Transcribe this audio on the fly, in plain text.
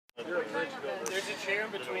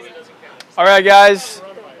All right, guys,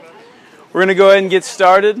 we're going to go ahead and get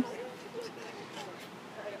started.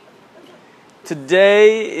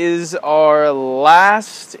 Today is our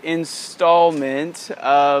last installment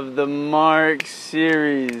of the Mark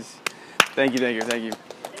series. Thank you.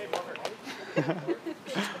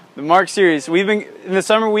 The Mark series. In the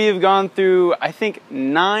summer, we have gone through, I think,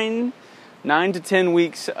 9 to 10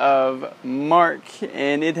 weeks of Mark,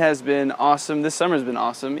 and it has been awesome. This summer has been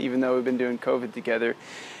awesome, even though we've been doing COVID together.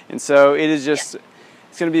 And so it's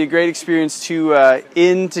going to be a great experience to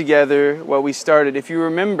end together what we started. If you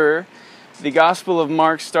remember, the Gospel of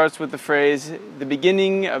Mark starts with the phrase, the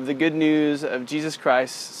beginning of the good news of Jesus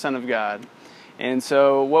Christ, Son of God. And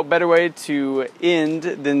so what better way to end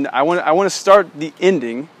than I want to start the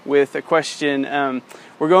ending with a question.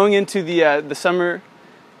 We're going into the summer.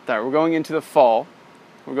 We're going into the fall.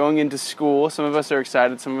 We're going into school. Some of us are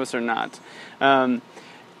excited, some of us are not.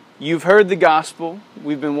 You've heard the gospel.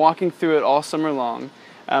 We've been walking through it all summer long.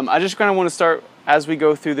 I just kind of want to start, as we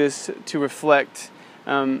go through this, to reflect,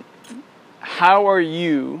 how are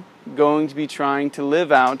you going to be trying to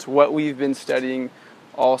live out what we've been studying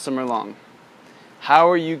all summer long? How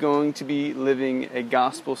are you going to be living a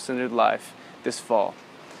gospel-centered life this fall?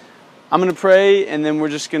 I'm going to pray, and then we're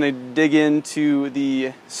just going to dig into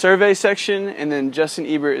the survey section, and then Justin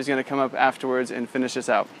Ebert is going to come up afterwards and finish us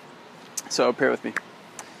out. So pray with me.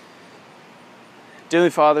 Dearly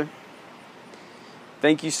Father,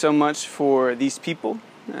 thank you so much for these people.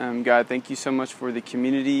 God, thank you so much for the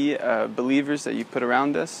community of believers that you've put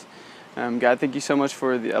around us. God, thank you so much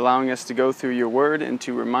for allowing us to go through your word and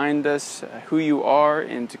to remind us who you are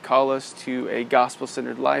and to call us to a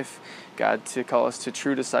gospel-centered life. God, to call us to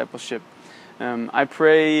true discipleship. I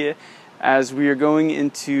pray as we are going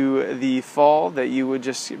into the fall that you would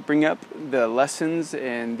just bring up the lessons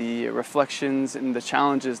and the reflections and the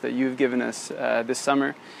challenges that you've given us this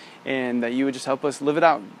summer, and that you would just help us live it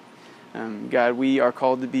out. God, we are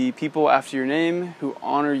called to be people after your name who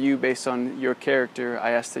honor you based on your character.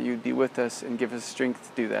 I ask that you would be with us and give us strength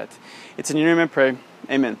to do that. It's in your name I pray.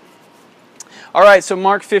 Amen. All right, so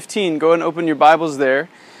Mark 15. Go and open your Bibles there.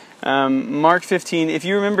 Mark 15. If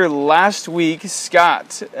you remember last week,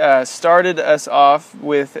 Scott started us off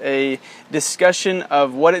with a discussion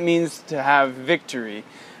of what it means to have victory.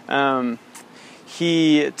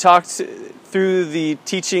 He talked through the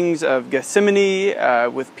teachings of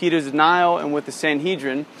Gethsemane, with Peter's denial, and with the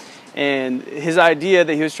Sanhedrin. And his idea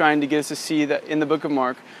that he was trying to get us to see that in the book of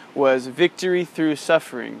Mark was victory through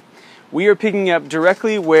suffering. We are picking up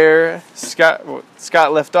directly where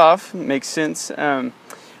Scott left off. Makes sense.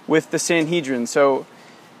 With the Sanhedrin. So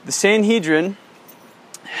the Sanhedrin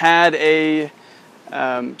had a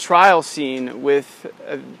trial scene with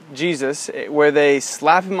Jesus where they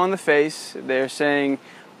slap him on the face. They're saying,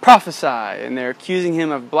 prophesy, and they're accusing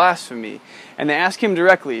him of blasphemy. And they ask him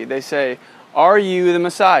directly. They say, are you the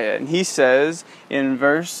Messiah? And he says in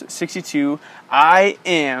verse 62, I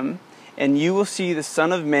am, and you will see the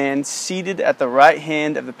Son of Man seated at the right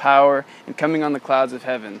hand of the power and coming on the clouds of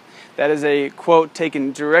heaven. That is a quote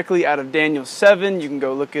taken directly out of Daniel 7. You can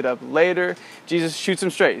go look it up later. Jesus shoots him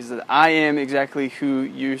straight. He says, I am exactly who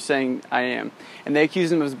you're saying I am. And they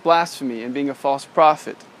accuse him of blasphemy and being a false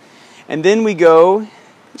prophet. And then we go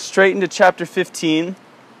straight into chapter 15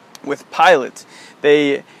 with Pilate.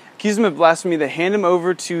 They accuse him of blasphemy. They hand him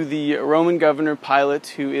over to the Roman governor Pilate,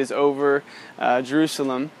 who is over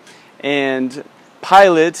Jerusalem. And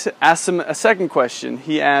Pilate asks him a second question.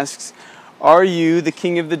 He asks, are you the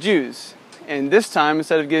king of the Jews? And this time,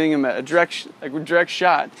 instead of giving him a direct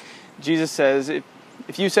shot, Jesus says,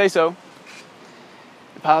 if you say so.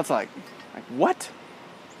 And Pilate's like, what?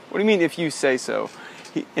 What do you mean, if you say so?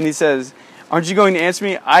 And he says, aren't you going to answer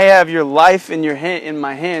me? I have your life in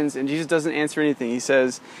my hands. And Jesus doesn't answer anything. He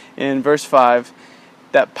says in verse 5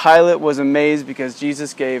 that Pilate was amazed because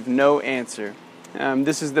Jesus gave no answer.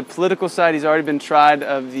 This is the political side. He's already been tried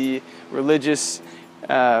of the religious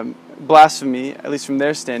blasphemy, at least from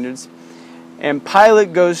their standards. And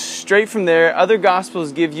Pilate goes straight from there. Other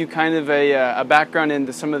Gospels give you kind of a background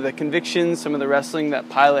into some of the convictions, some of the wrestling that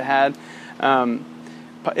Pilate had.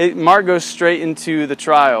 Mark goes straight into the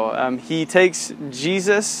trial. He takes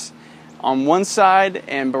Jesus on one side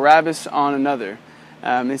and Barabbas on another.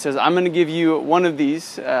 He says, I'm going to give you one of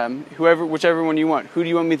these, whichever one you want. Who do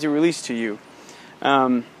you want me to release to you?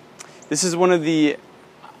 This is one of the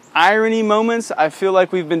irony moments. I feel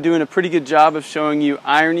like we've been doing a pretty good job of showing you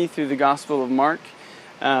irony through the Gospel of Mark.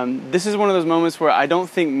 This is one of those moments where I don't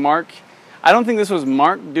think this was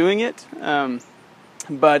Mark doing it,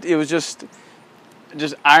 but it was just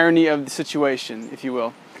irony of the situation, if you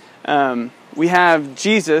will. We have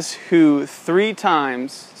Jesus who two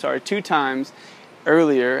times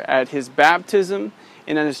earlier at his baptism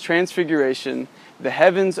and at his transfiguration, the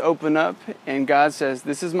heavens open up and God says,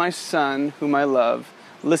 "This is my Son whom I love,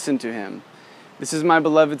 listen to him. This is my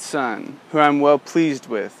beloved Son who I'm well pleased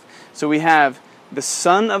with." So we have the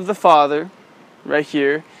Son of the Father right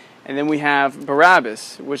here, and then we have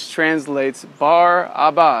Barabbas, which translates Bar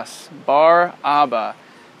Abbas, Bar Abba,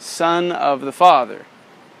 Son of the Father.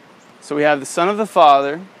 So we have the Son of the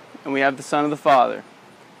Father, and we have the Son of the Father.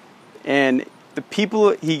 And the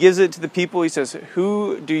people, he gives it to the people, he says,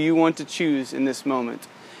 "Who do you want to choose in this moment?"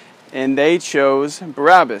 And they chose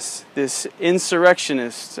Barabbas, this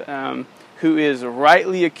insurrectionist who is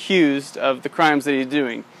rightly accused of the crimes that he's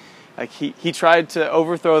doing. Like he tried to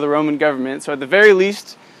overthrow the Roman government, so at the very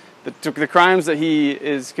least, the crimes that he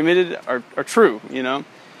is committed are true, you know.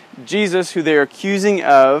 Jesus, who they're accusing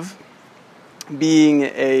of being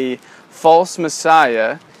a false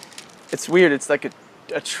Messiah, it's weird, it's like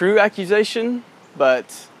a true accusation,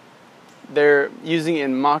 but they're using it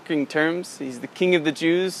in mocking terms. He's the King of the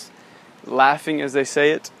Jews, laughing as they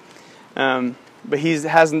say it. But he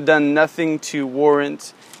hasn't done nothing to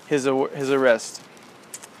warrant his arrest.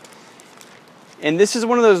 And this is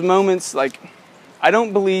one of those moments, like, I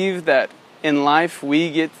don't believe that in life we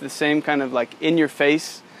get the same kind of like in your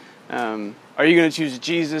face, are you going to choose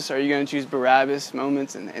Jesus? Are you going to choose Barabbas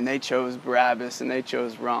moments? And they chose Barabbas and they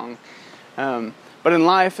chose wrong. But in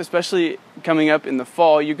life, especially coming up in the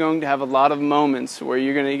fall, you're going to have a lot of moments where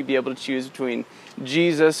you're going to be able to choose between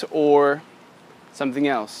Jesus or something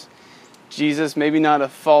else. Jesus, maybe not a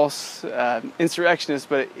false insurrectionist,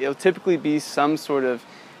 but it'll typically be some sort of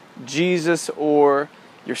Jesus or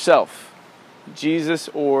yourself. Jesus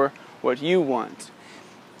or what you want.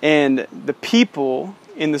 And the people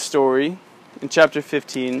in the story, in chapter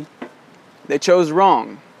 15, they chose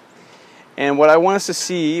wrong. And what I want us to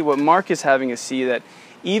see, what Mark is having us see, that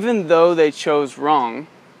even though they chose wrong,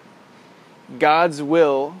 God's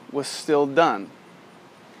will was still done.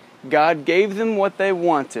 God gave them what they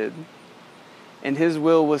wanted, and His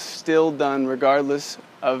will was still done regardless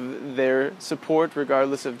of their support,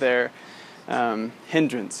 regardless of their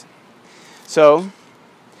hindrance. So,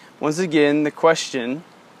 once again, the question,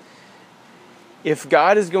 if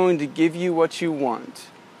God is going to give you what you want,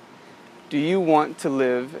 do you want to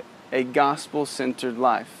live a gospel-centered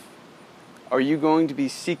life? Are you going to be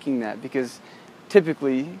seeking that? Because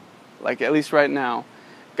typically, like at least right now,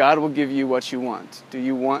 God will give you what you want. Do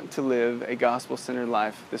you want to live a gospel-centered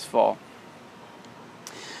life this fall?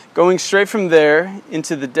 Going straight from there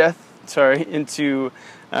into the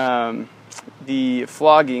the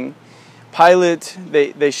flogging, Pilate,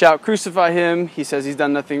 they shout, "Crucify him." He says he's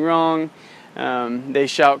done nothing wrong. They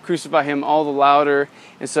shout, "Crucify him," all the louder.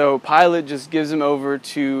 And so Pilate just gives him over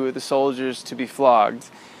to the soldiers to be flogged.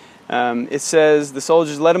 It says the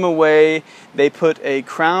soldiers led him away. They put a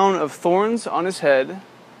crown of thorns on his head.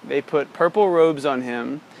 They put purple robes on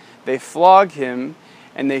him. They flog him.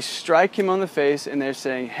 And they strike him on the face. And they're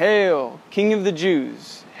saying, "Hail, King of the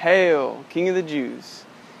Jews! Hail, King of the Jews!"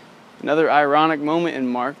 Another ironic moment in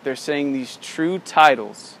Mark. They're saying these true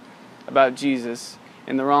titles about Jesus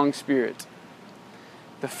in the wrong spirit.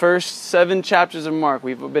 The first 7 chapters of Mark,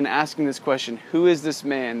 we've been asking this question, who is this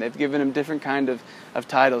man? They've given him different kind of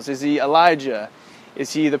titles. Is he Elijah?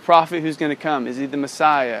 Is he the prophet who's going to come? Is he the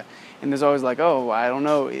Messiah? And there's always like, oh, I don't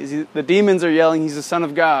know. The demons are yelling he's the Son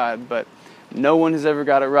of God, but no one has ever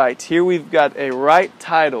got it right. Here we've got a right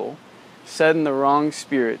title said in the wrong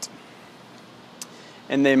spirit.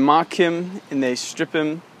 And they mock him, and they strip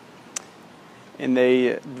him, and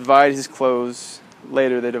they divide his clothes.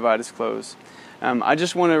 Later they divide his clothes. I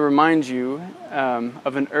just want to remind you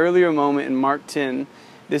of an earlier moment in Mark 10.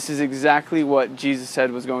 This is exactly what Jesus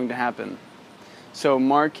said was going to happen. So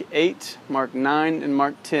Mark 8, Mark 9, and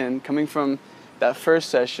Mark 10, coming from that first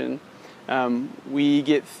session, we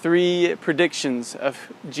get 3 predictions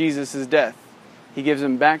of Jesus' death. He gives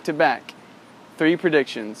them back to back. 3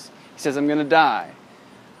 predictions. He says, "I'm going to die.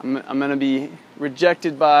 I'm going to be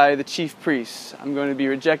rejected by the chief priests. I'm going to be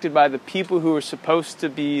rejected by the people who are supposed to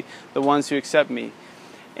be the ones who accept me."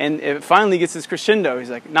 And it finally gets this crescendo. He's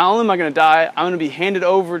like, not only am I going to die, I'm going to be handed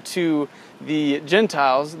over to the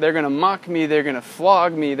Gentiles. They're going to mock me. They're going to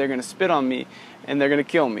flog me. They're going to spit on me. And they're going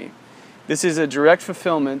to kill me. This is a direct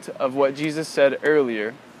fulfillment of what Jesus said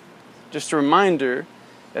earlier. Just a reminder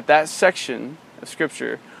that that section of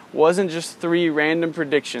Scripture wasn't just 3 random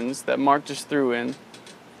predictions that Mark just threw in.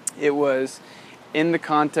 It was in the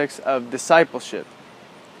context of discipleship.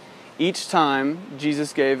 Each time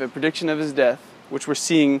Jesus gave a prediction of his death, which we're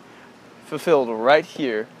seeing fulfilled right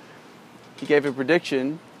here, he gave a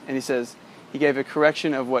prediction And he says, he gave a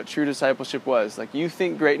correction of what true discipleship was. Like, you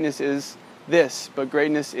think greatness is this, but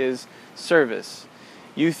greatness is service.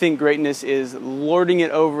 You think greatness is lording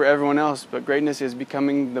it over everyone else, but greatness is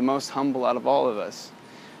becoming the most humble out of all of us.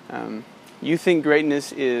 You think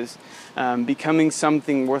greatness is becoming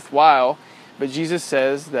something worthwhile, but Jesus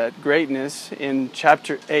says that greatness in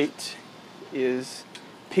chapter 8 is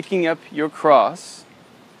picking up your cross.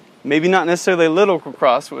 Maybe not necessarily a little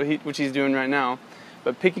cross, which he's doing right now,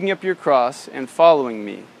 but picking up your cross and following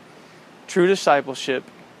me. True discipleship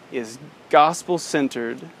is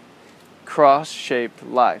gospel-centered, cross-shaped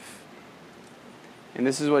life. And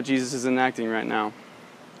this is what Jesus is enacting right now.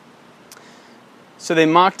 So they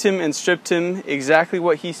mocked him and stripped him, exactly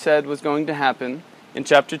what he said was going to happen in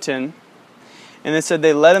chapter 10. And they said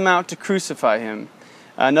they led him out to crucify him.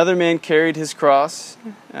 Another man carried his cross,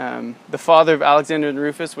 the father of Alexander and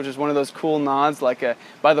Rufus, which is one of those cool nods.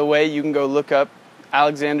 By the way, you can go look up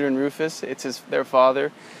Alexander and Rufus. It's their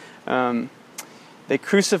father. They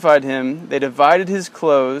crucified him. They divided his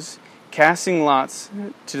clothes, casting lots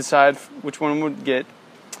to decide which one would get.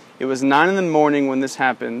 It was 9 a.m. when this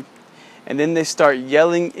happened. And then they start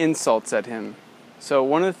yelling insults at him. So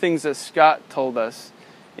one of the things that Scott told us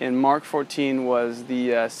in Mark 14 was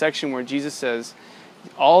the section where Jesus says,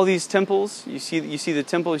 all these temples, you see the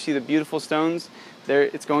temple, you see the beautiful stones,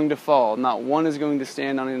 it's going to fall. Not one is going to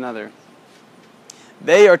stand on another.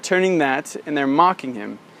 They are turning that and they're mocking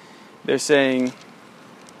him. They're saying,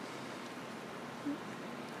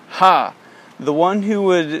 "Ha, the one who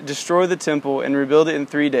would destroy the temple and rebuild it in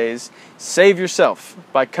 3 days, save yourself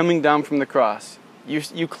by coming down from the cross.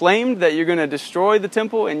 You claimed that you're going to destroy the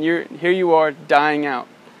temple, and here you are dying out,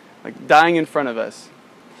 like dying in front of us."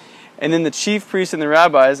 And then the chief priests and the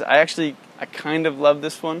rabbis, I kind of love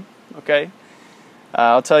this one, okay?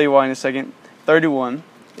 I'll tell you why in a second. 31,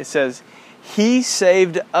 it says, "He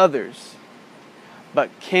saved others, but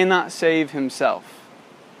cannot save himself."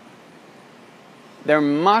 They're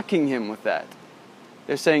mocking him with that.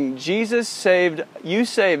 They're saying, you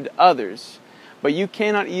saved others, but you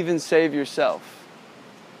cannot even save yourself.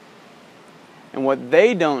 And what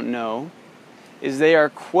they don't know is they are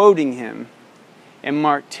quoting him. In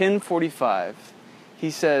Mark 10:45,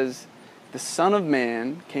 he says, "The Son of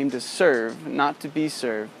Man came to serve, not to be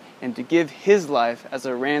served, and to give his life as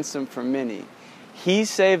a ransom for many." He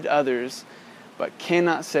saved others, but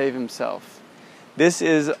cannot save himself. This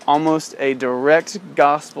is almost a direct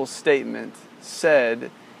gospel statement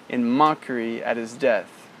said in mockery at his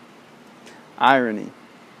death. Irony.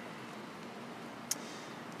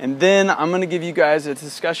 And then I'm going to give you guys a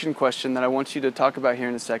discussion question that I want you to talk about here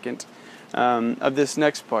in a second of this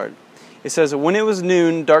next part. It says, "When it was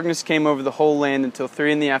noon, darkness came over the whole land until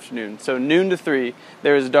 3 p.m. So noon to 3,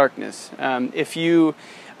 there is darkness. If you've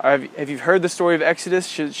heard the story of Exodus,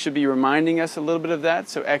 should be reminding us a little bit of that.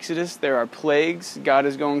 So Exodus, there are plagues. God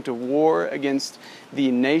is going to war against the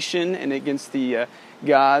nation and against the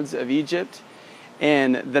gods of Egypt.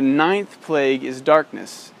 And the 9th plague is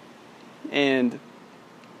darkness. And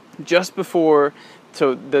just before,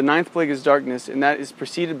 so the 9th plague is darkness, and that is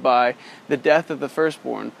preceded by the death of the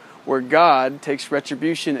firstborn, where God takes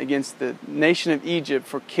retribution against the nation of Egypt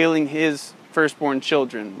for killing his firstborn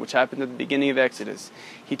children, which happened at the beginning of Exodus.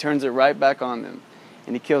 He turns it right back on them,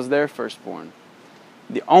 and he kills their firstborn.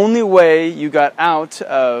 The only way you got out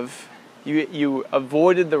of, you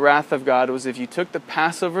avoided the wrath of God was if you took the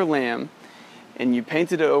Passover lamb and you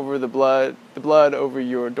painted it over the blood over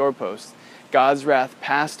your doorpost. God's wrath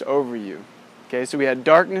passed over you. Okay, so we had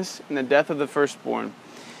darkness and the death of the firstborn.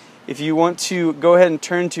 If you want to go ahead and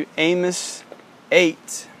turn to Amos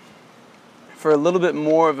 8 for a little bit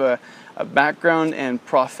more of a background and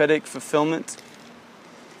prophetic fulfillment.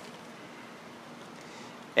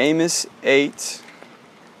 Amos 8,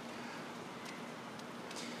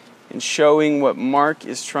 in showing what Mark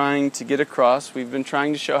is trying to get across. We've been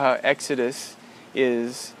trying to show how Exodus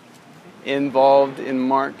is involved in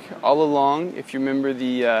Mark all along. If you remember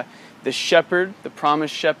the shepherd, the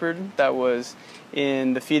promised shepherd that was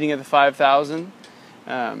in the feeding of the 5,000,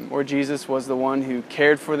 where Jesus was the one who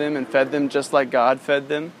cared for them and fed them just like God fed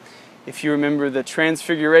them. If you remember the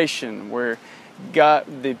transfiguration, where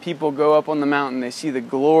the people go up on the mountain, they see the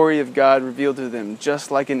glory of God revealed to them, just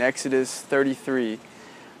like in Exodus 33.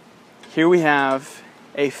 Here we have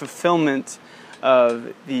a fulfillment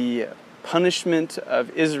of the punishment of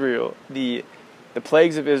Israel, the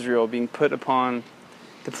plagues of Israel being put upon,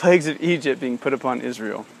 the plagues of Egypt being put upon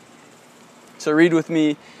Israel. So read with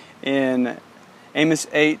me in Amos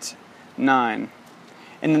 8:9.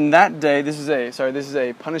 And in that day, this is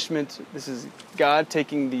a punishment. This is God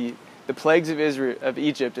taking the plagues of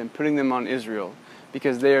Egypt and putting them on Israel.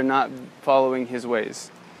 because they are not following his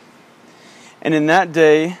ways. And in that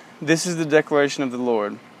day, this is the declaration of the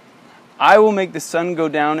Lord. I will make the sun go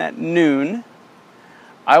down at noon.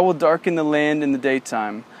 I will darken the land in the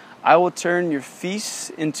daytime. I will turn your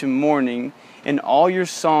feasts into mourning and all your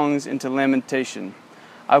songs into lamentation.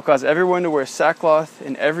 I will cause everyone to wear sackcloth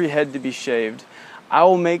and every head to be shaved. I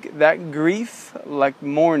will make that grief like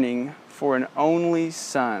mourning for an only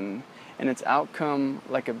son, and its outcome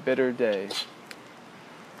like a bitter day.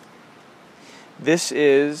 This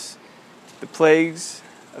is the plagues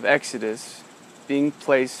of Exodus being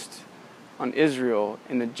placed on Israel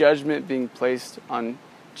and the judgment being placed on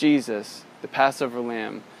Jesus, the Passover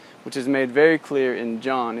lamb, which is made very clear in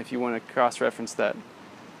John if you want to cross-reference that.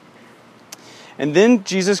 And then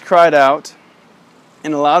Jesus cried out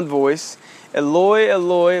in a loud voice, Eloi,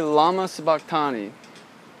 Eloi, lama sabachthani,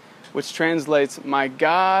 which translates, my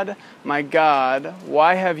God,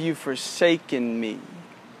 why have you forsaken me?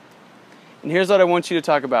 And here's what I want you to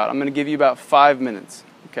talk about. I'm going to give you about 5 minutes,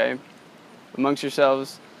 okay, amongst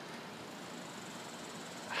yourselves.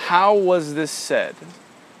 How was this said?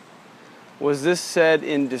 Was this said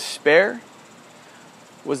in despair?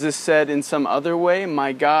 Was this said in some other way?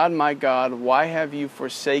 My God, why have you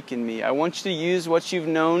forsaken me? I want you to use what you've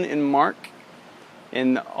known in Mark,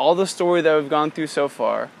 in all the story that we've gone through so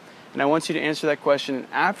far, and I want you to answer that question. And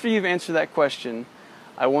after you've answered that question,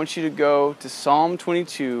 I want you to go to Psalm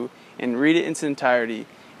 22 and read it in its entirety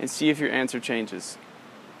and see if your answer changes.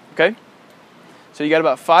 Okay? So you got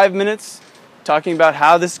about 5 minutes talking about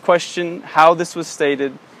how this was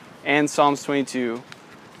stated, and Psalms 22,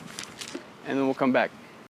 and then we'll come back.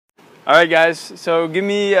 All right, guys. So give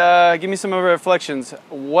me some of our reflections.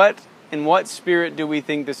 In what spirit do we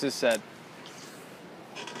think this is said?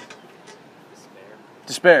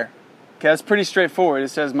 Despair. Okay, that's pretty straightforward. It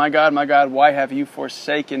says, my God, why have you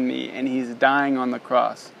forsaken me? And he's dying on the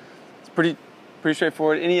cross. It's pretty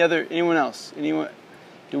straightforward. Anyone else?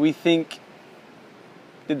 Do we think,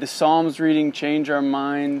 did the Psalms reading change our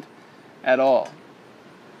mind at all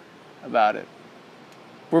about it?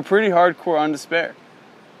 We're pretty hardcore on despair.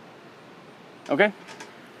 Okay?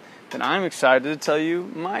 Then I'm excited to tell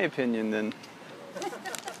you my opinion then.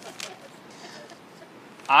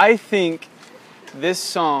 I think this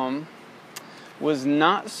psalm was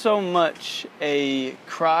not so much a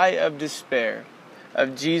cry of despair,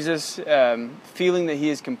 of Jesus feeling that he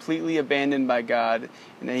is completely abandoned by God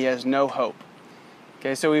and that he has no hope.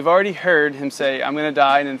 Okay, so we've already heard him say, I'm going to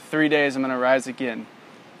die and in 3 days I'm going to rise again.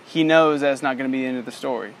 He knows that's not going to be the end of the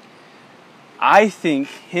story. I think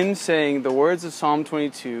him saying the words of Psalm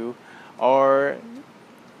 22 are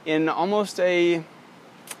in almost an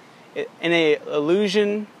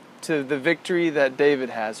allusion to the victory that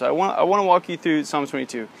David has. So I want to walk you through Psalm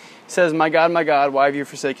 22. It says, my God, why have you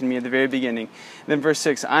forsaken me, at the very beginning. And then verse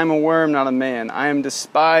 6, I am a worm, not a man. I am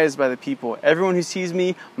despised by the people. Everyone who sees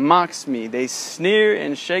me mocks me. They sneer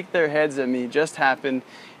and shake their heads at me. Just happened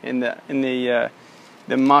in the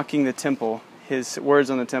mocking the temple, his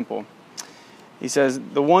words on the temple. He says,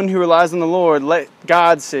 the one who relies on the Lord, let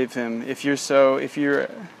God save him. If you're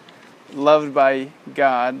loved by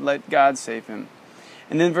God, let God save him.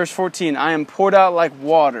 And then verse 14, I am poured out like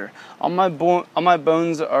water. All my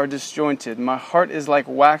bones are disjointed. My heart is like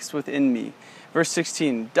wax within me. Verse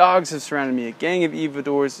 16, dogs have surrounded me. A gang of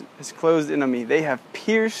evildoers has closed in on me. They have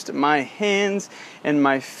pierced my hands and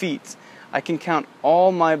my feet. I can count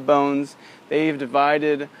all my bones. They have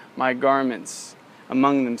divided my garments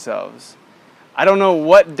among themselves. I don't know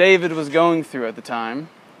what David was going through at the time.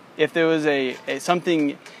 If there was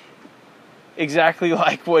something exactly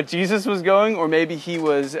like what Jesus was going, or maybe he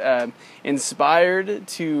was inspired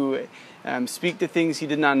to speak to things he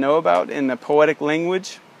did not know about in the poetic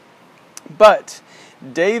language. But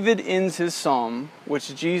David ends his psalm,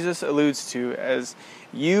 which Jesus alludes to as,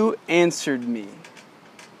 you answered me.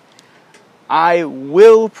 I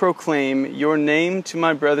will proclaim your name to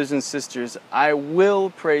my brothers and sisters. I will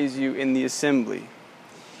praise you in the assembly.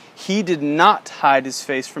 He did not hide his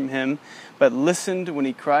face from him, but listened when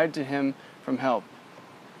he cried to him from help.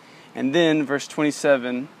 And then, verse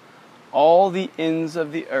 27, all the ends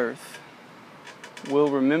of the earth will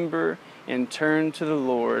remember and turn to the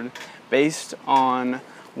Lord based on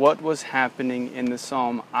what was happening in the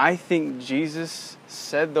psalm. I think Jesus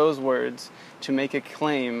said those words to make a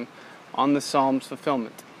claim on the psalm's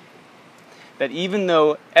fulfillment. That even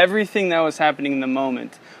though everything that was happening in the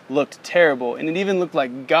moment looked terrible, and it even looked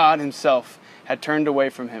like God himself had turned away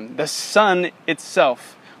from him, the sun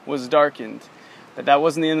itself was darkened, that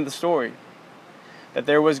wasn't the end of the story. That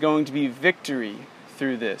there was going to be victory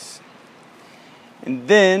through this. And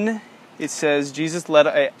then it says Jesus let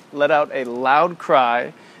out a loud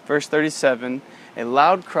cry, verse 37, a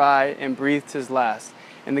loud cry and breathed his last.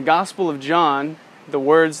 In the Gospel of John, the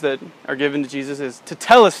words that are given to Jesus is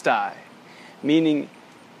tetelestai, meaning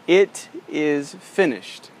it is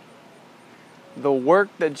finished. The work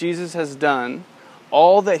that Jesus has done,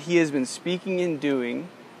 all that he has been speaking and doing,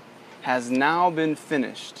 has now been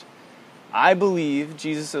finished. I believe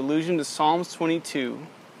Jesus' allusion to Psalms 22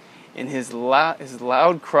 and his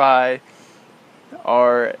loud cry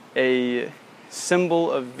are a symbol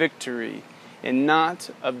of victory and not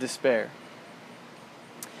of despair.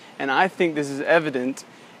 And I think this is evident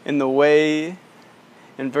in the way,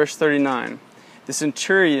 in verse 39, the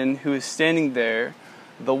centurion who is standing there,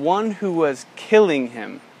 the one who was killing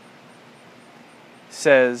him,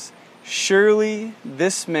 says, "Surely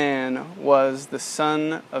this man was the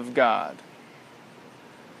Son of God."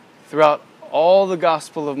 Throughout all the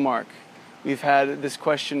Gospel of Mark, we've had this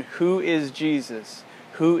question, who is Jesus?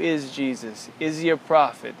 Who is Jesus? Is he a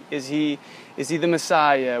prophet? Is he the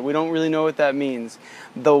Messiah? We don't really know what that means.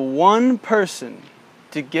 The one person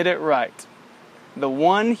to get it right, the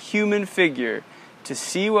one human figure to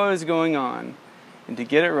see what was going on and to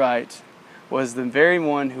get it right, was the very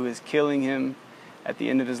one who is killing him at the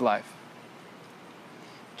end of his life.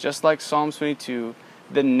 Just like Psalm 22,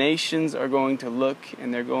 the nations are going to look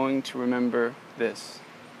and they're going to remember this.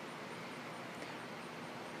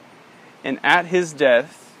 And at his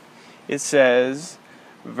death, it says,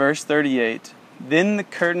 verse 38, then the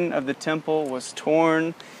curtain of the temple was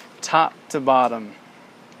torn top to bottom.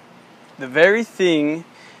 The very thing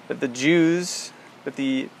that the Jews, that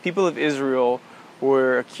the people of Israel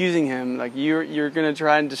were accusing him, like, you're going to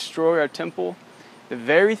try and destroy our temple, the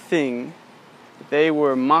very thing that they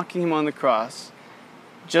were mocking him on the cross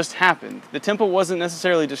just happened. The temple wasn't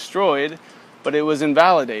necessarily destroyed, but it was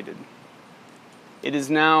invalidated. It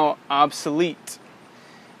is now obsolete.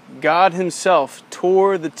 God himself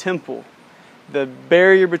tore the temple, the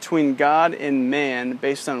barrier between God and man,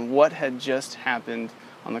 based on what had just happened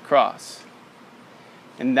on the cross.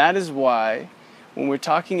 And that is why, when we're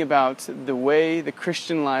talking about the way, the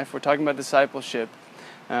Christian life, we're talking about discipleship,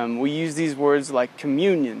 we use these words like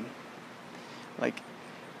communion. Like,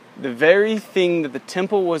 the very thing that the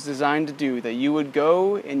temple was designed to do, that you would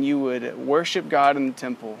go and you would worship God in the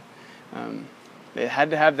temple, it had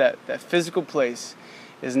to have that physical place,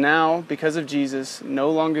 is now, because of Jesus,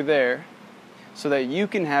 no longer there, so that you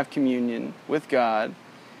can have communion with God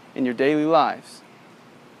in your daily lives.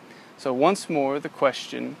 So once more, the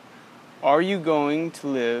question, are you going to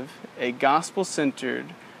live a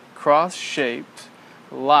gospel-centered, cross-shaped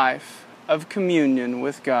life of communion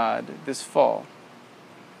with God this fall?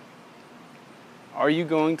 Are you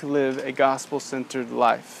going to live a gospel-centered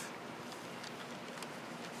life?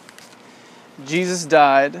 Jesus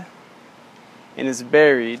died and is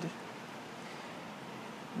buried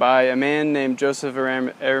by a man named Joseph of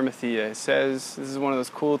Arimathea. It says, this is one of those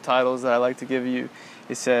cool titles that I like to give you.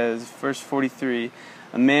 It says, verse 43,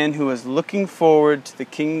 a man who was looking forward to the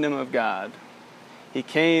kingdom of God. He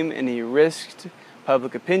came and he risked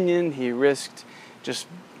public opinion. He risked just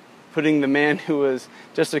putting the man who was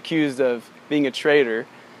just accused of being a traitor.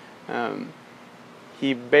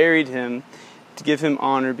 He buried him to give him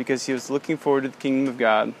honor because he was looking forward to the kingdom of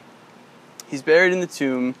God. He's buried in the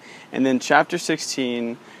tomb, and then chapter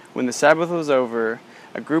 16, when the Sabbath was over,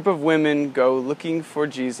 a group of women go looking for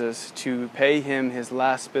Jesus to pay him his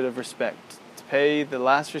last bit of respect, to pay the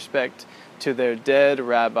last respect to their dead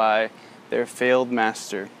rabbi, their failed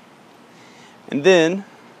master. And then,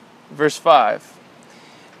 verse 5,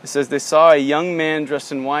 it says, they saw a young man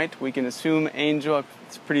dressed in white. We can assume angel,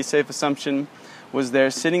 it's a pretty safe assumption, was there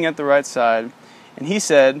sitting at the right side. And he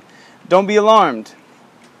said, don't be alarmed.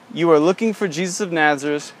 You are looking for Jesus of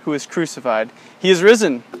Nazareth, who is crucified. He is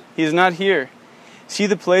risen. He is not here. See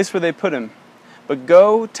the place where they put him. But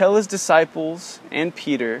go tell his disciples and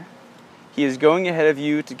Peter, he is going ahead of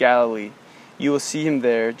you to Galilee. You will see him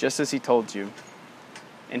there, just as he told you.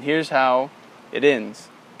 And here's how it ends.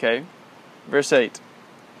 Okay? Verse 8.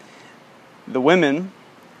 The women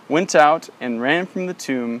went out and ran from the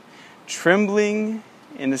tomb, trembling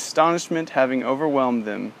in astonishment, having overwhelmed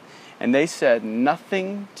them. And they said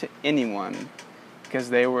nothing to anyone because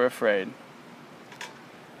they were afraid.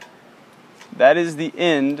 That is the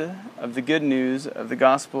end of the good news of the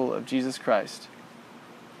gospel of Jesus Christ.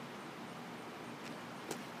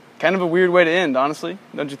 Kind of a weird way to end, honestly,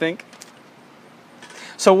 don't you think?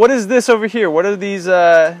 So what is this over here? What are these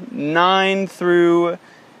 9 through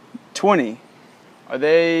 20? Are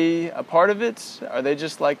they a part of it? Are they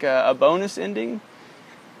just like a bonus ending?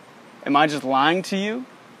 Am I just lying to you?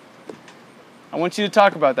 I want you to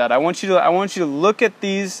talk about that. I want you to look at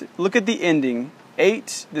the ending.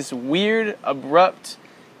 8, this weird, abrupt,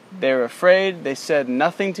 they're afraid, they said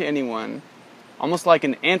nothing to anyone, almost like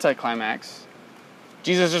an anticlimax.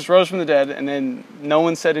 Jesus just rose from the dead, and then no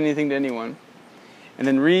one said anything to anyone. And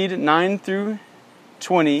then read 9 through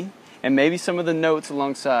 20, and maybe some of the notes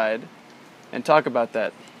alongside, and talk about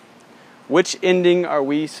that. Which ending are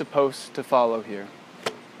we supposed to follow here?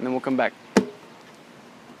 And then we'll come back.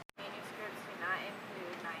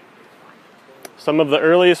 Some of the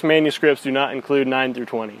earliest manuscripts do not include 9 through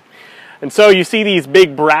 20. And so you see these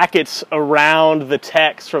big brackets around the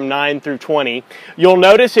text from 9 through 20. You'll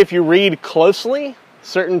notice if you read closely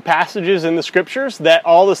certain passages in the scriptures that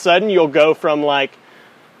all of a sudden you'll go from like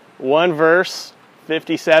one verse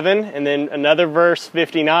 57 and then another verse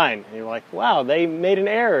 59. And you're like, wow, they made an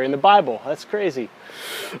error in the Bible. That's crazy.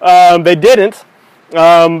 They didn't.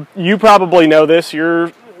 You probably know this. You're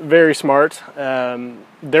very smart.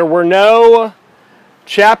 There were no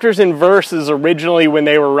chapters and verses originally when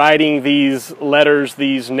they were writing these letters,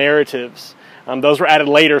 these narratives. Those were added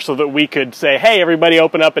later so that we could say, hey, everybody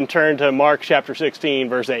open up and turn to Mark chapter 16,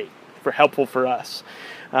 verse 8, helpful for us.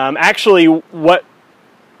 Actually, what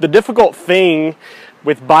the difficult thing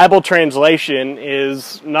with Bible translation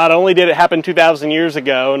is not only did it happen 2,000 years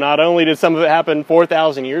ago, not only did some of it happen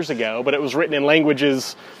 4,000 years ago, but it was written in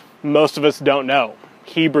languages most of us don't know.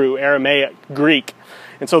 Hebrew, Aramaic, Greek.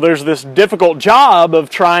 And so there's this difficult job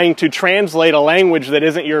of trying to translate a language that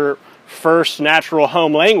isn't your first natural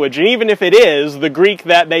home language. And even if it is, the Greek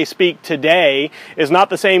that they speak today is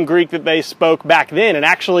not the same Greek that they spoke back then. And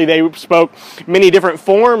actually they spoke many different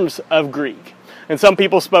forms of Greek. And some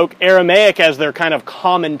people spoke Aramaic as their kind of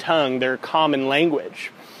common tongue, their common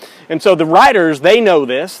language. And so the writers, they know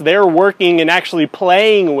this. They're working and actually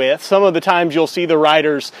playing with. Some of the times you'll see the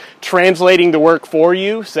writers translating the work for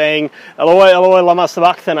you, saying, Eloi, Eloi, lama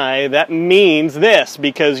sabachthani. That means this,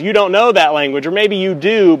 because you don't know that language, or maybe you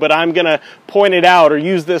do, but I'm going to point it out or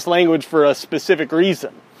use this language for a specific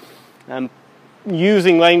reason. I'm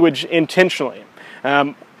using language intentionally.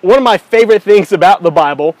 One of my favorite things about the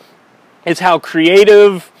Bible is how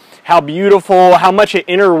creative, how beautiful, how much it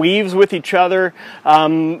interweaves with each other,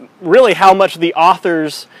 really how much the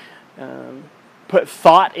authors put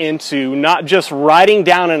thought into not just writing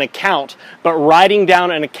down an account, but writing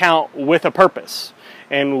down an account with a purpose,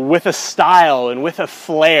 and with a style, and with a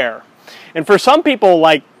flair. And for some people,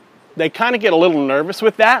 like, they kind of get a little nervous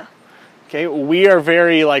with that. Okay, we are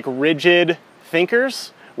very, like, rigid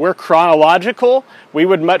thinkers. We're chronological. We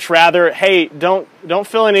would much rather, hey, don't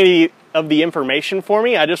fill in any of the information for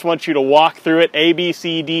me. I just want you to walk through it, A, B,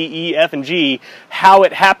 C, D, E, F, and G, how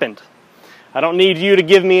it happened. I don't need you to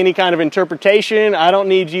give me any kind of interpretation. I don't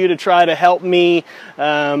need you to try to help me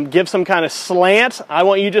give some kind of slant. I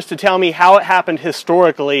want you just to tell me how it happened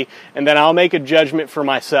historically, and then I'll make a judgment for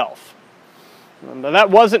myself. Now, that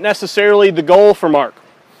wasn't necessarily the goal for Mark.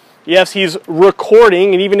 Yes, he's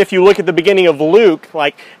recording, and even if you look at the beginning of Luke,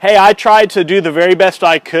 like, hey, I tried to do the very best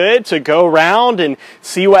I could to go around and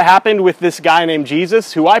see what happened with this guy named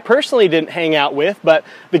Jesus, who I personally didn't hang out with, but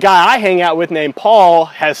the guy I hang out with named Paul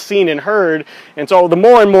has seen and heard, and so the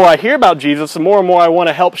more and more I hear about Jesus, the more and more I want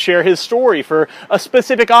to help share his story for a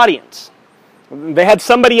specific audience. They had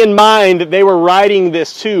somebody in mind that they were writing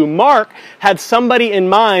this to. Mark had somebody in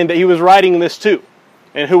mind that he was writing this to.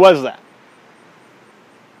 And who was that?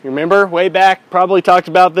 You remember way back, probably talked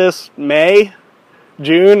about this, May,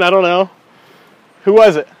 June, I don't know. Who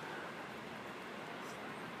was it?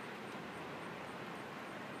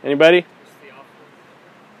 Anybody?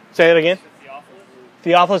 Say it again.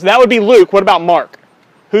 Theophilus. That would be Luke. What about Mark?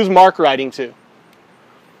 Who's Mark writing to?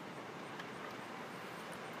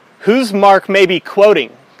 Who's Mark maybe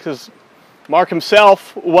quoting? Because Mark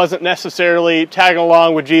himself wasn't necessarily tagging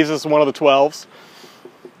along with Jesus, one of the 12s.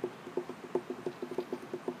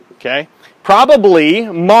 Okay. Probably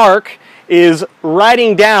Mark is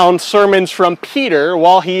writing down sermons from Peter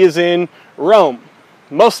while he is in Rome.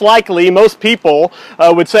 Most likely, most people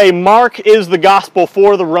would say Mark is the gospel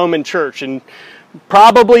for the Roman church, and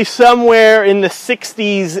probably somewhere in the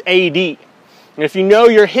 60s AD. And if you know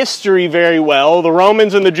your history very well, the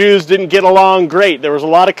Romans and the Jews didn't get along great. There was a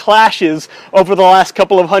lot of clashes over the last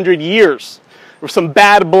couple of hundred years. There was some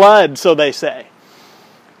bad blood, so they say.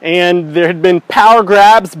 And there had been power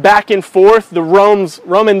grabs back and forth. The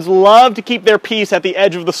Romans loved to keep their peace at the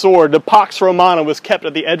edge of the sword. The Pax Romana was kept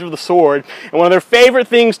at the edge of the sword. And one of their favorite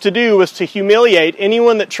things to do was to humiliate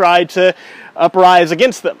anyone that tried to uprise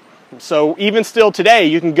against them. So even still today,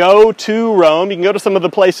 you can go to Rome, you can go to some of the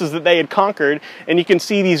places that they had conquered, and you can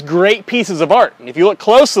see these great pieces of art. And if you look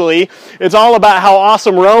closely, it's all about how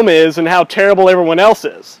awesome Rome is and how terrible everyone else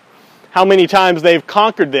is. How many times they've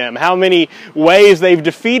conquered them, how many ways they've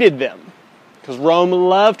defeated them. Because Rome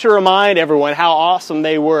loved to remind everyone how awesome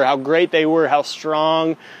they were, how great they were, how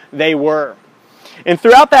strong they were. And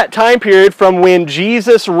throughout that time period, from when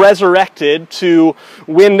Jesus resurrected to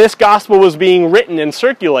when this gospel was being written and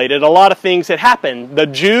circulated, a lot of things had happened. The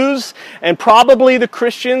Jews and probably the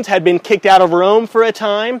Christians had been kicked out of Rome for a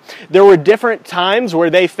time. There were different times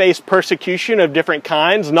where they faced persecution of different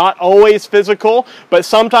kinds, not always physical, but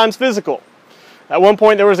sometimes physical. At one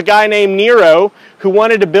point, there was a guy named Nero who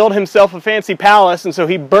wanted to build himself a fancy palace, and so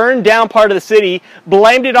he burned down part of the city,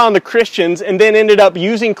 blamed it on the Christians, and then ended up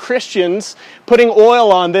using Christians, putting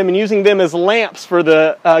oil on them, and using them as lamps for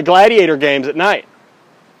the gladiator games at night.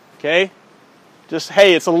 Okay? Just,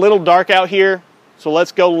 hey, it's a little dark out here, so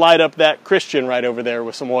let's go light up that Christian right over there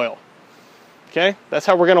with some oil. Okay? That's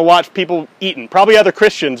how we're going to watch people eaten. Probably other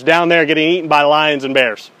Christians down there getting eaten by lions and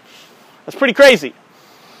bears. That's pretty crazy.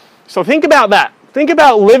 So think about that. Think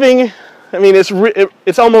about living, I mean,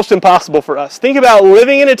 it's almost impossible for us. Think about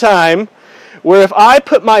living in a time where if I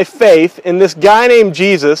put my faith in this guy named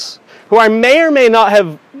Jesus, who I may or may not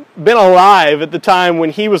have been alive at the time when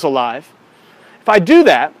he was alive, if I do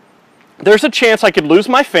that, there's a chance I could lose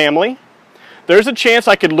my family, there's a chance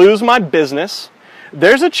I could lose my business,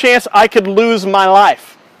 there's a chance I could lose my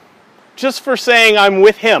life, just for saying I'm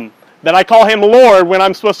with him, that I call him Lord when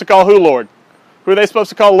I'm supposed to call who Lord? Who are they supposed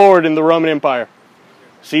to call Lord in the Roman Empire?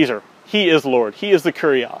 Caesar. He is Lord. He is the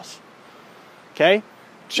Kurios. Okay?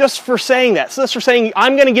 Just for saying that. So just for saying,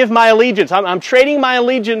 I'm going to give my allegiance. I'm trading my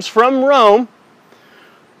allegiance from Rome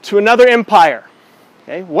to another empire.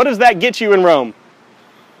 Okay? What does that get you in Rome?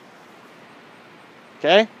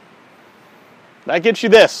 Okay? That gets you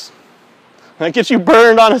this. That gets you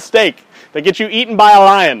burned on a stake. That gets you eaten by a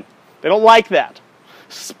lion. They don't like that.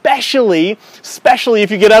 Especially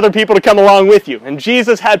if you get other people to come along with you. And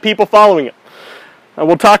Jesus had people following him. And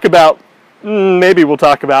we'll talk about why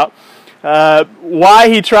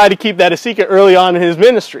he tried to keep that a secret early on in his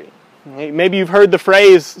ministry. Maybe you've heard the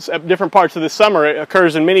phrase at different parts of this summer. It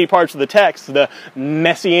occurs in many parts of the text, the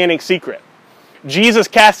messianic secret. Jesus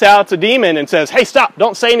casts out a demon and says, hey, stop,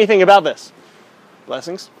 don't say anything about this.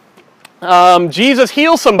 Blessings. Jesus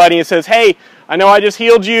heals somebody and says, hey, I know I just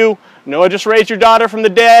healed you. I know I just raised your daughter from the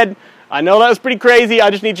dead. I know that was pretty crazy.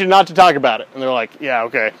 I just need you not to talk about it. And they're like, yeah,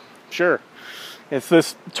 okay, sure. It's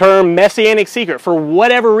this term, messianic secret. For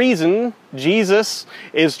whatever reason, Jesus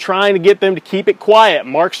is trying to get them to keep it quiet.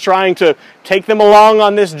 Mark's trying to take them along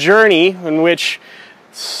on this journey in which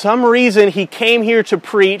some reason he came here to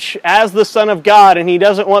preach as the Son of God, and he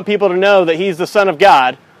doesn't want people to know that he's the Son of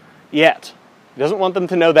God yet. He doesn't want them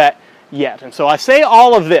to know that yet. And so I say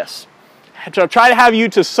all of this to try to have you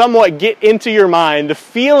to somewhat get into your mind the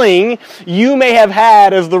feeling you may have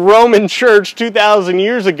had as the Roman Church 2,000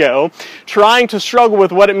 years ago, trying to struggle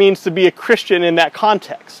with what it means to be a Christian in that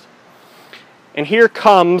context. And here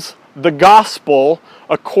comes the gospel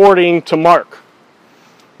according to Mark.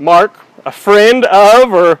 Mark, a friend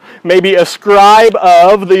of, or maybe a scribe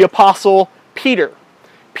of, the Apostle Peter.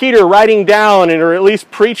 Peter writing down, or at least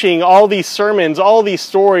preaching all these sermons, all these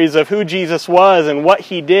stories of who Jesus was and what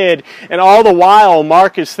he did, and all the while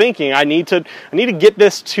Mark is thinking, I need to get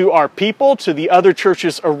this to our people, to the other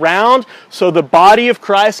churches around, so the body of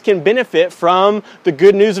Christ can benefit from the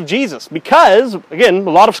good news of Jesus. Because, again, a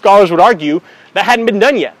lot of scholars would argue that hadn't been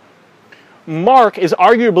done yet. Mark is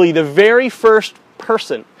arguably the very first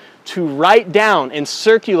person to write down and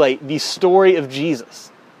circulate the story of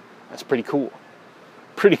Jesus. That's pretty cool.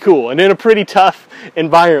 Pretty cool, and in a pretty tough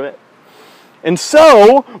environment. And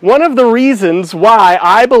so, one of the reasons why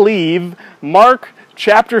I believe Mark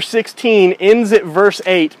chapter 16 ends at verse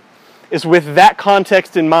 8 is with that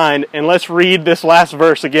context in mind. And let's read this last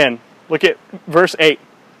verse again. Look at verse 8.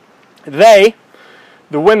 They,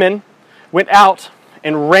 the women, went out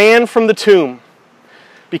and ran from the tomb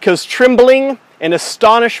because trembling and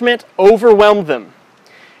astonishment overwhelmed them.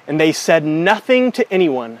 And they said nothing to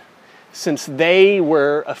anyone, since they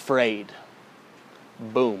were afraid.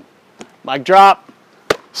 Boom. Mic drop.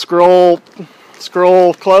 Scroll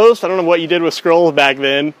closed. I don't know what you did with scrolls back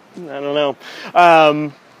then. I don't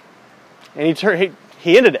know. And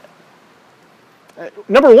he ended it.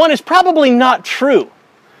 Number one, it's probably not true.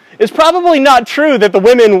 It's probably not true that the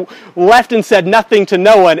women left and said nothing to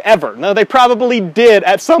no one ever. No, they probably did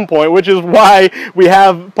at some point, which is why we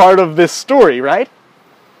have part of this story, right?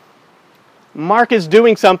 Mark is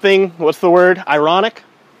doing something, what's the word? Ironic?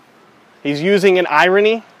 He's using an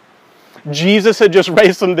irony. Jesus had just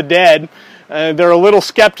raised from the dead. They're a little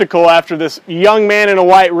skeptical after this young man in a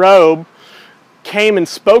white robe came and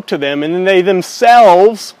spoke to them, and then they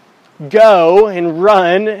themselves go and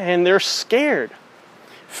run, and they're scared.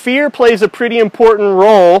 Fear plays a pretty important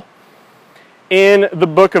role in the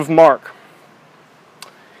book of Mark.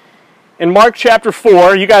 In Mark chapter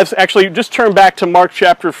 4, you guys actually just turn back to Mark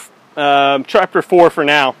chapter 4 for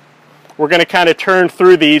now. We're going to kind of turn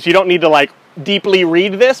through these. You don't need to deeply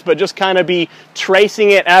read this, but just kind of be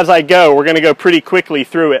tracing it as I go. We're going to go pretty quickly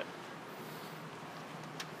through it.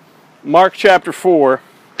 Mark chapter 4.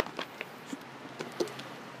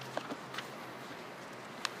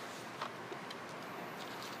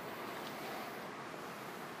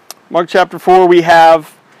 Mark chapter 4, we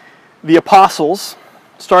have the apostles,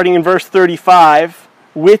 starting in verse 35,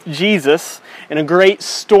 with Jesus, and a great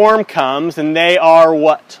storm comes, and they are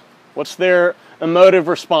what? What's their emotive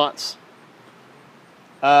response?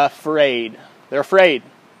 Afraid. They're afraid.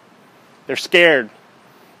 They're scared.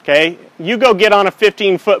 Okay? You go get on a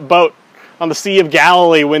 15-foot boat on the Sea of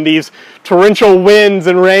Galilee when these torrential winds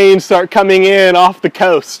and rain start coming in off the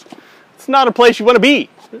coast. It's not a place you want to be.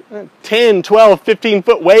 10, 12,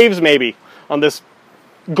 15-foot waves maybe on this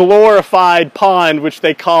glorified pond, which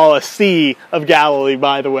they call a Sea of Galilee,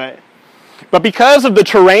 by the way. But because of the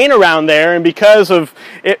terrain around there, and because of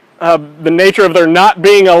it, the nature of there not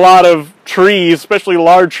being a lot of trees, especially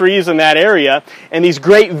large trees in that area, and these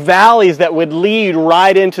great valleys that would lead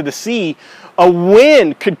right into the sea, a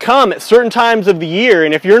wind could come at certain times of the year,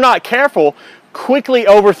 and if you're not careful, quickly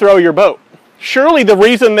overthrow your boat. Surely the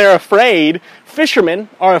reason they're afraid, fishermen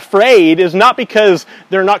are afraid, is not because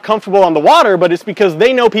they're not comfortable on the water, but it's because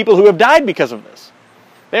they know people who have died because of this.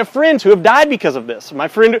 They have friends who have died because of this. My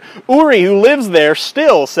friend Uri, who lives there,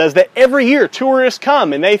 still says that every year tourists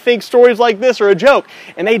come and they think stories like this are a joke,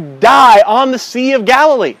 and they die on the Sea of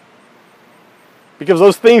Galilee because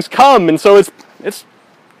those things come, and so it's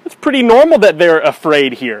pretty normal that they're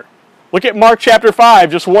afraid here. Look at Mark chapter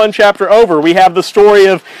 5, just one chapter over. We have the story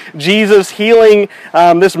of Jesus healing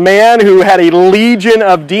this man who had a legion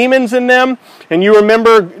of demons in them. And you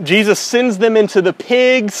remember Jesus sends them into the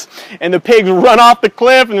pigs, and the pigs run off the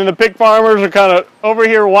cliff, and then the pig farmers are kind of over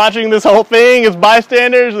here watching this whole thing as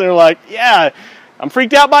bystanders. And they're like, yeah, I'm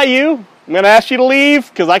freaked out by you. I'm going to ask you to leave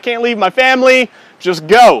because I can't leave my family. Just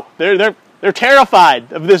go. They're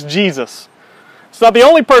terrified of this Jesus. It's not the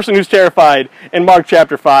only person who's terrified in Mark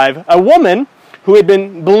chapter 5. A woman who had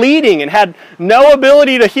been bleeding and had no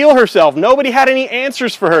ability to heal herself. Nobody had any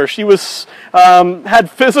answers for her. She was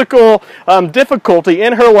had physical difficulty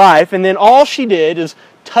in her life, and then all she did is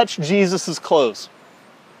touch Jesus' clothes,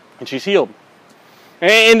 and she's healed.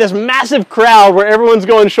 And in this massive crowd where everyone's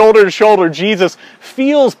going shoulder to shoulder, Jesus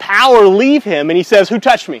feels power leave him, and he says, "Who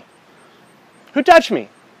touched me? Who touched me?"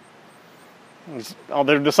 All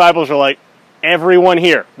their disciples are like, "Everyone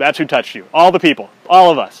here. That's who touched you. All the people.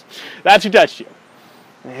 All of us. That's who touched you."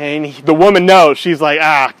 And the woman knows. She's like,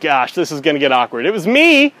 gosh, this is going to get awkward. It was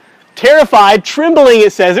me. Terrified, trembling,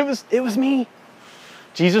 it says. It was me.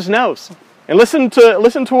 Jesus knows. And listen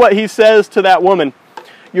to what he says to that woman.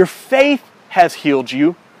 "Your faith has healed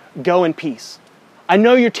you. Go in peace." I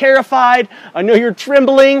know you're terrified. I know you're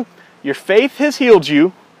trembling. Your faith has healed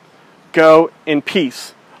you. Go in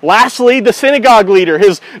peace. Lastly, the synagogue leader,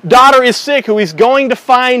 his daughter is sick, who he's going to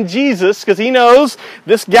find Jesus because he knows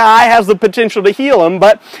this guy has the potential to heal him.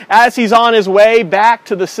 But as he's on his way back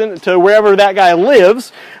to wherever that guy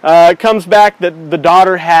lives, it comes back that the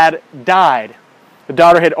daughter had died. The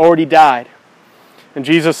daughter had already died. And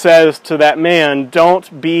Jesus says to that man,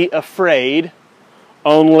 "Don't be afraid,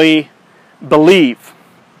 only believe."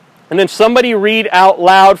 And then somebody read out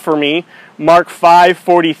loud for me Mark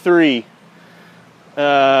 5:43.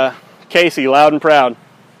 Casey, loud and proud.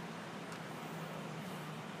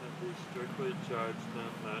 "But he strictly charged them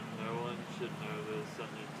that no one should know this, and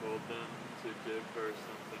he told them to give her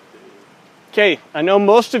something to eat." Okay, I know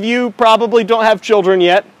most of you probably don't have children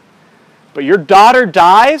yet, but your daughter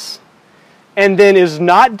dies and then is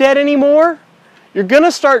not dead anymore. You're going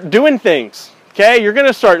to start doing things, okay? You're going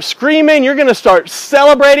to start screaming. You're going to start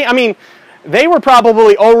celebrating. I mean, they were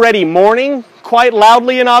probably already mourning quite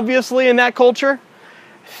loudly and obviously in that culture.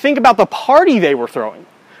 Think about the party they were throwing.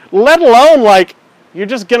 Let alone, you're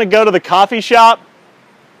just going to go to the coffee shop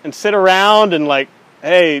and sit around and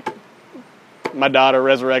 "Hey, my daughter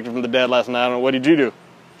resurrected from the dead last night. I don't know, what did you do?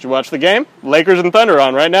 Did you watch the game? Lakers and Thunder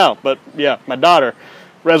on right now. But yeah, my daughter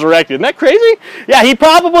resurrected." Isn't that crazy? Yeah, he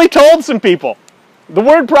probably told some people. The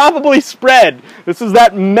word probably spread. This is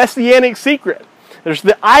that messianic secret. There's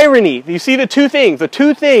the irony. You see the two things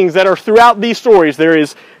that are throughout these stories. There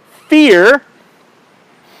is fear,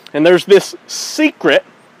 And there's this secret,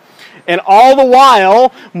 and all the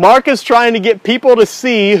while, Mark is trying to get people to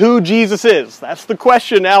see who Jesus is. That's the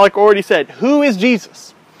question Alec already said. Who is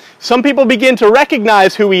Jesus? Some people begin to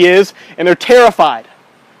recognize who he is, and they're terrified.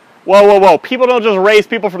 Whoa, whoa, whoa. People don't just raise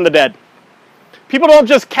people from the dead. People don't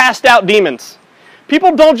just cast out demons.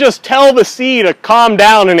 People don't just tell the sea to calm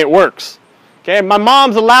down and it works. Okay, my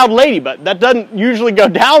mom's a loud lady, but that doesn't usually go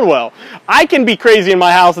down well. I can be crazy in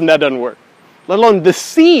my house and that doesn't work. Let alone the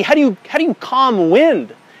sea. How do you calm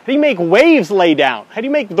wind? How do you make waves lay down? How do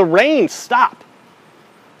you make the rain stop?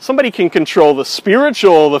 Somebody can control the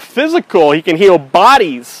spiritual, the physical. He can heal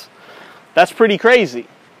bodies. That's pretty crazy.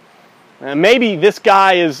 And maybe this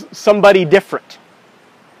guy is somebody different.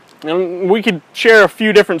 And we could share a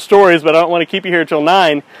few different stories, but I don't want to keep you here till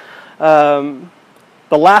 9.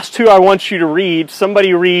 The last two I want you to read,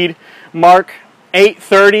 somebody read Mark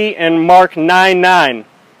 8:30 and Mark 9:9.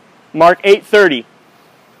 Mark 8:30.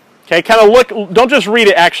 Okay, kind of look, don't just read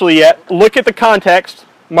it actually yet. Look at the context.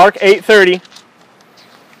 Mark 8:30.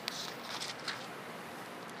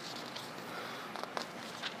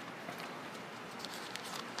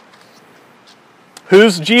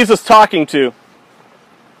 Who's Jesus talking to?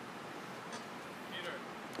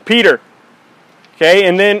 Peter. Okay,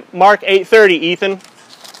 and then Mark 8:30, Ethan. And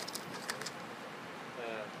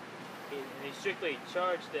he strictly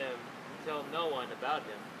charged them to tell no one about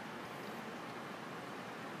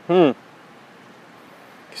him.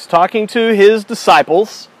 He's talking to his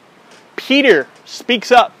disciples. Peter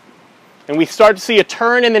speaks up, and we start to see a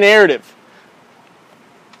turn in the narrative.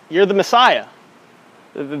 You're the Messiah.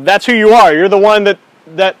 That's who you are. You're the one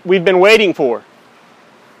that we've been waiting for.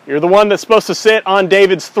 You're the one that's supposed to sit on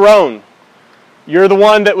David's throne. You're the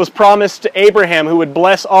one that was promised to Abraham who would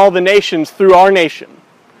bless all the nations through our nation.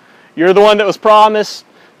 You're the one that was promised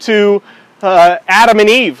to Adam and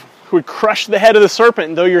Eve who would crush the head of the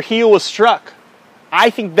serpent though your heel was struck. I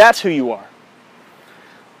think that's who you are.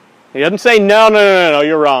 He doesn't say, no,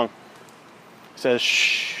 you're wrong. He says,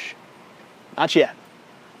 shh, not yet.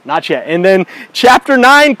 Not yet. And then chapter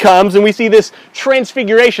 9 comes and we see this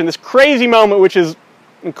transfiguration, this crazy moment which is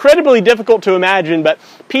incredibly difficult to imagine, but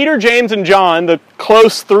Peter, James, and John, the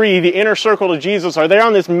close three, the inner circle to Jesus, are there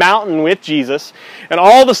on this mountain with Jesus, and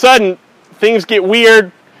all of a sudden, things get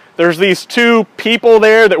weird. There's these two people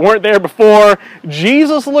there that weren't there before.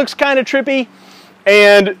 Jesus looks kind of trippy,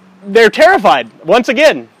 and they're terrified. Once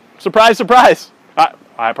again, surprise, surprise.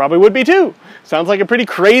 I probably would be too. Sounds like a pretty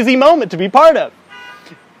crazy moment to be part of.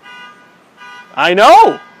 I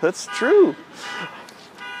know, that's true.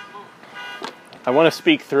 I want to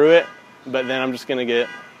speak through it, but then I'm just going to get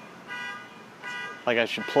like I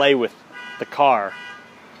should play with the car.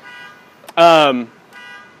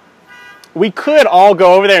 We could all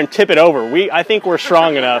go over there and tip it over. I think we're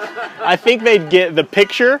strong enough. I think they'd get the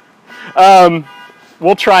picture.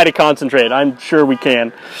 We'll try to concentrate. I'm sure we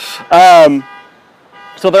can.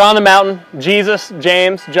 So they're on the mountain. Jesus,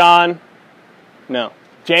 James, John. No.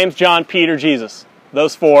 James, John, Peter, Jesus.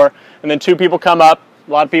 Those four. And then two people come up.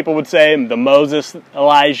 A lot of people would say the Moses,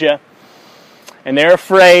 Elijah. And they're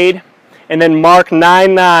afraid. And then Mark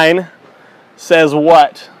 9:9 says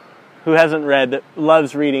what? Who hasn't read that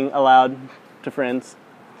loves reading aloud to friends?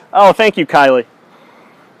 Oh, thank you, Kylie.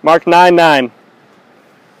 Mark 9:9.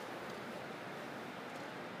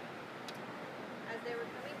 As they were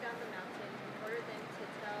coming down the mountain, he ordered them to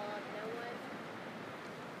tell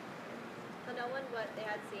no one what they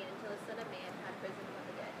had seen until the Son of Man had risen from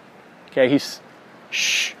the dead. Okay,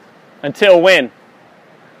 shh. Until when?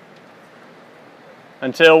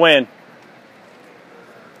 Until when?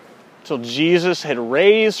 Until Jesus had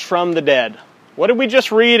raised from the dead. What did we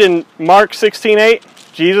just read in Mark 16:8?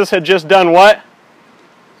 Jesus had just done what?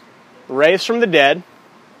 Raised from the dead.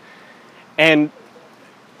 And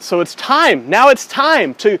so it's time. Now it's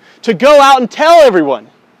time to go out and tell everyone.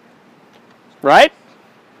 Right?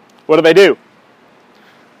 What do?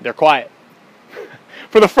 They're quiet.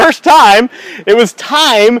 For the first time, it was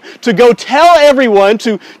time to go tell everyone,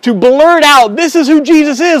 to blurt out, this is who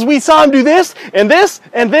Jesus is. We saw him do this, and this,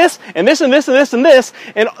 and this, and this, and this, and this, and this.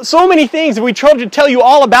 And so many things, if we tried to tell you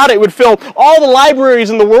all about it, it would fill all the libraries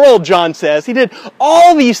in the world, John says. He did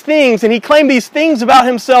all these things, and he claimed these things about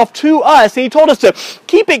himself to us. And he told us to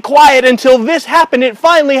keep it quiet until this happened. It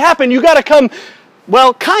finally happened. You got to come,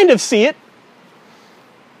 well, kind of see it.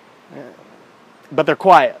 But they're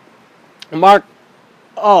quiet. Mark,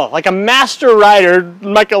 like a master writer,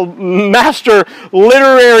 like a master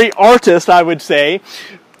literary artist, I would say,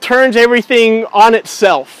 turns everything on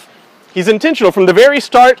itself. He's intentional from the very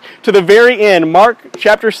start to the very end. Mark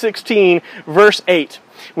chapter 16, verse 8.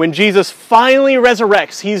 When Jesus finally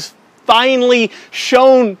resurrects, he's finally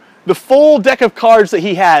shown the full deck of cards that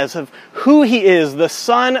he has of who he is, the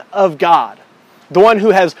Son of God, the one who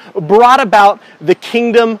has brought about the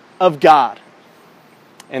kingdom of God.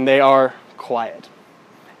 And they are quiet.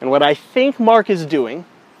 And what I think Mark is doing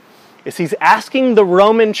is he's asking the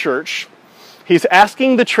Roman church, he's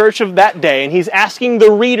asking the church of that day, and he's asking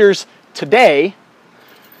the readers today,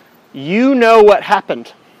 you know what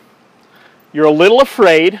happened. You're a little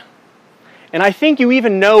afraid, and I think you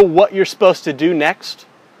even know what you're supposed to do next.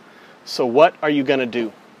 So what are you going to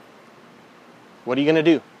do? What are you going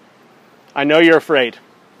to do? I know you're afraid,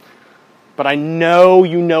 but I know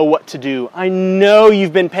you know what to do. I know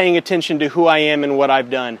you've been paying attention to who I am and what I've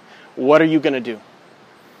done. What are you going to do?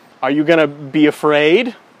 Are you going to be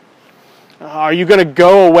afraid? Are you going to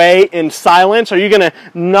go away in silence? Are you going to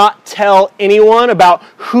not tell anyone about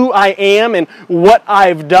who I am and what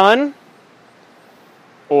I've done?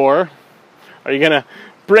 Or are you going to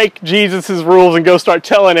break Jesus' rules and go start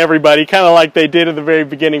telling everybody, kind of like they did at the very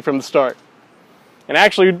beginning from the start? And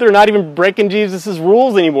actually, they're not even breaking Jesus'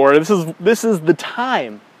 rules anymore. This is the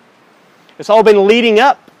time. It's all been leading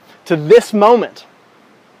up to this moment.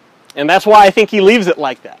 And that's why I think he leaves it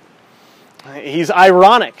like that. He's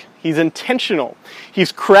ironic. He's intentional.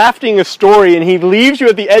 He's crafting a story, and he leaves you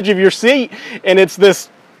at the edge of your seat, and it's this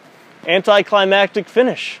anticlimactic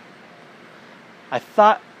finish. I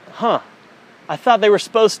thought they were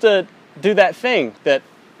supposed to do that thing that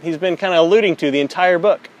he's been kind of alluding to the entire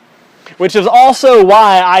book. Which is also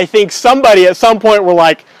why I think somebody at some point were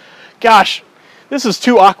like, gosh, this is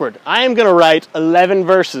too awkward. I am going to write 11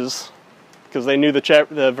 verses, because they knew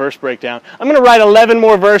the verse breakdown. I'm going to write 11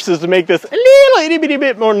 more verses to make this a little itty bitty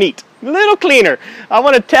bit more neat, a little cleaner. I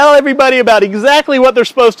want to tell everybody about exactly what they're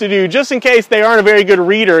supposed to do, just in case they aren't a very good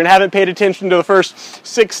reader and haven't paid attention to the first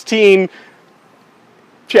 16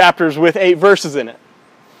 chapters with 8 verses in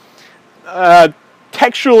it.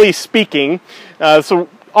 Textually speaking, so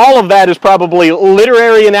all of that is probably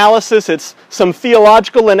literary analysis, it's some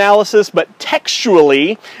theological analysis, but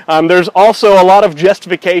textually, there's also a lot of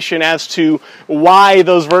justification as to why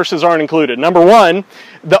those verses aren't included. Number one,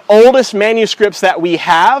 the oldest manuscripts that we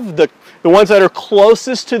have, the ones that are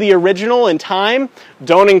closest to the original in time,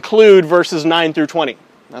 don't include verses 9 through 20.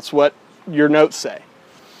 That's what your notes say.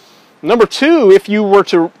 Number two, if you were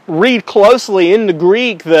to read closely in the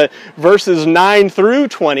Greek the verses 9 through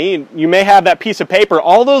 20, you may have that piece of paper.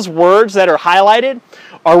 All those words that are highlighted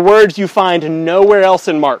are words you find nowhere else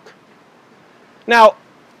in Mark. Now,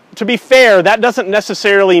 to be fair, that doesn't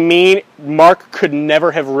necessarily mean Mark could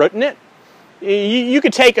never have written it. You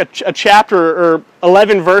could take a chapter or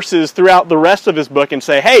 11 verses throughout the rest of his book and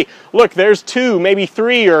say, hey, look, there's 2, maybe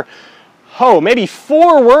 3, or maybe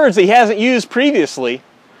 4 words that he hasn't used previously.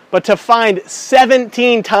 But to find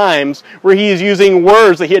 17 times where he is using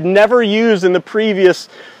words that he had never used in the previous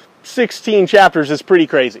 16 chapters is pretty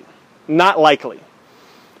crazy. Not likely.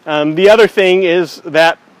 The other thing is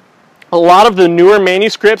that a lot of the newer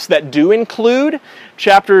manuscripts that do include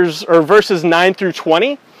chapters or verses 9 through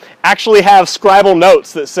 20 actually have scribal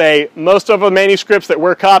notes that say most of the manuscripts that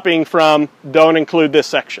we're copying from don't include this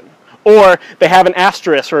section. Or they have an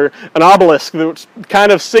asterisk or an obelisk that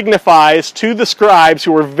kind of signifies to the scribes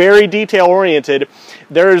who are very detail-oriented,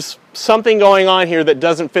 there's something going on here that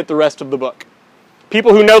doesn't fit the rest of the book.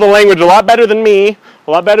 People who know the language a lot better than me,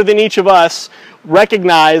 a lot better than each of us,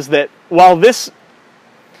 recognize that while there's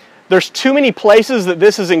too many places that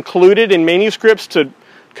this is included in manuscripts to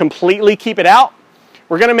completely keep it out,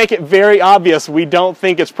 we're going to make it very obvious we don't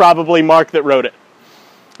think it's probably Mark that wrote it.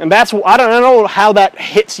 And I don't know how that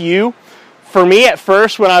hits you. For me, at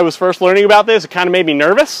first, when I was first learning about this, it kind of made me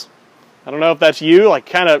nervous. I don't know if that's you, like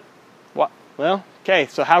kind of, well, okay,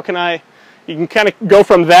 so you can kind of go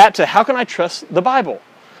from that to how can I trust the Bible?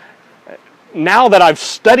 Now that I've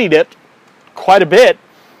studied it quite a bit,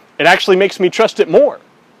 it actually makes me trust it more.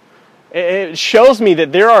 It shows me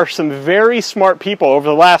that there are some very smart people over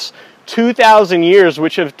the last 2,000 years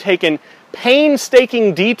which have taken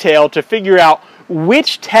painstaking detail to figure out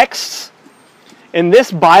which texts in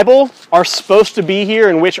this Bible are supposed to be here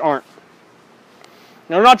and which aren't.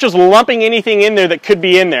 Now, they're not just lumping anything in there that could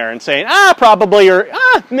be in there and saying, probably, or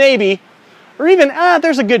maybe, or even,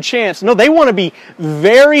 there's a good chance. No, they want to be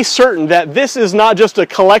very certain that this is not just a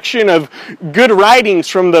collection of good writings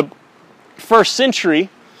from the first century.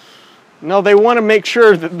 No, they want to make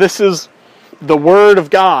sure that this is the Word of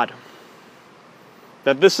God.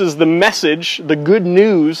 That this is the message, the good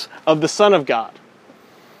news of the Son of God.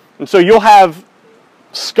 And so you'll have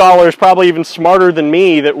scholars, probably even smarter than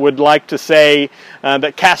me, that would like to say,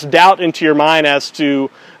 that cast doubt into your mind as to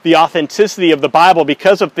the authenticity of the Bible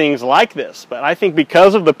because of things like this. But I think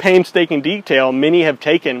because of the painstaking detail many have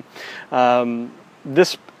taken,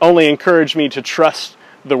 this only encouraged me to trust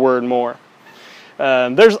the Word more.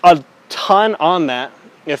 There's a ton on that.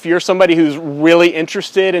 If you're somebody who's really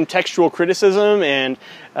interested in textual criticism and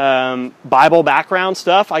Bible background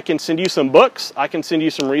stuff, I can send you some books. I can send you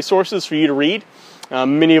some resources for you to read.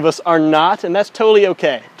 Many of us are not, and that's totally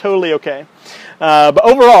okay. Totally okay. But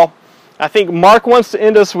overall, I think Mark wants to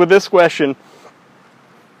end us with this question.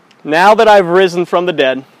 Now that I've risen from the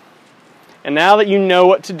dead, and now that you know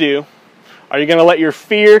what to do, are you going to let your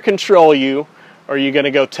fear control you, or are you going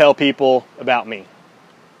to go tell people about me?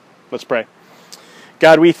 Let's pray.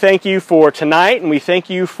 God, we thank you for tonight, and we thank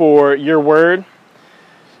you for your word.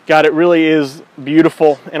 God, it really is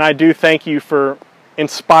beautiful, and I do thank you for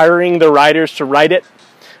inspiring the writers to write it.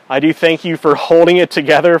 I do thank you for holding it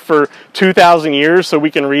together for 2,000 years so we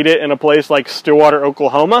can read it in a place like Stillwater,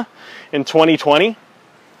 Oklahoma in 2020.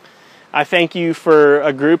 I thank you for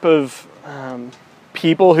a group of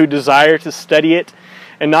people who desire to study it,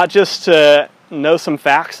 and not just to know some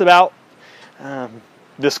facts about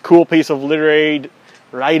this cool piece of literary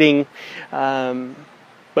writing,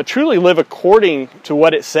 but truly live according to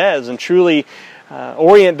what it says and truly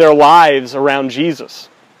orient their lives around Jesus.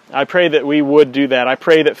 I pray that we would do that. I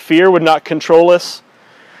pray that fear would not control us,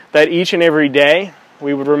 that each and every day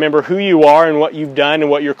we would remember who you are and what you've done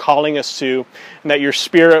and what you're calling us to, and that your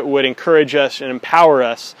Spirit would encourage us and empower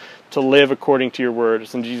us to live according to your word.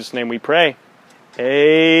 It's in Jesus' name we pray.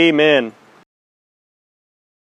 Amen.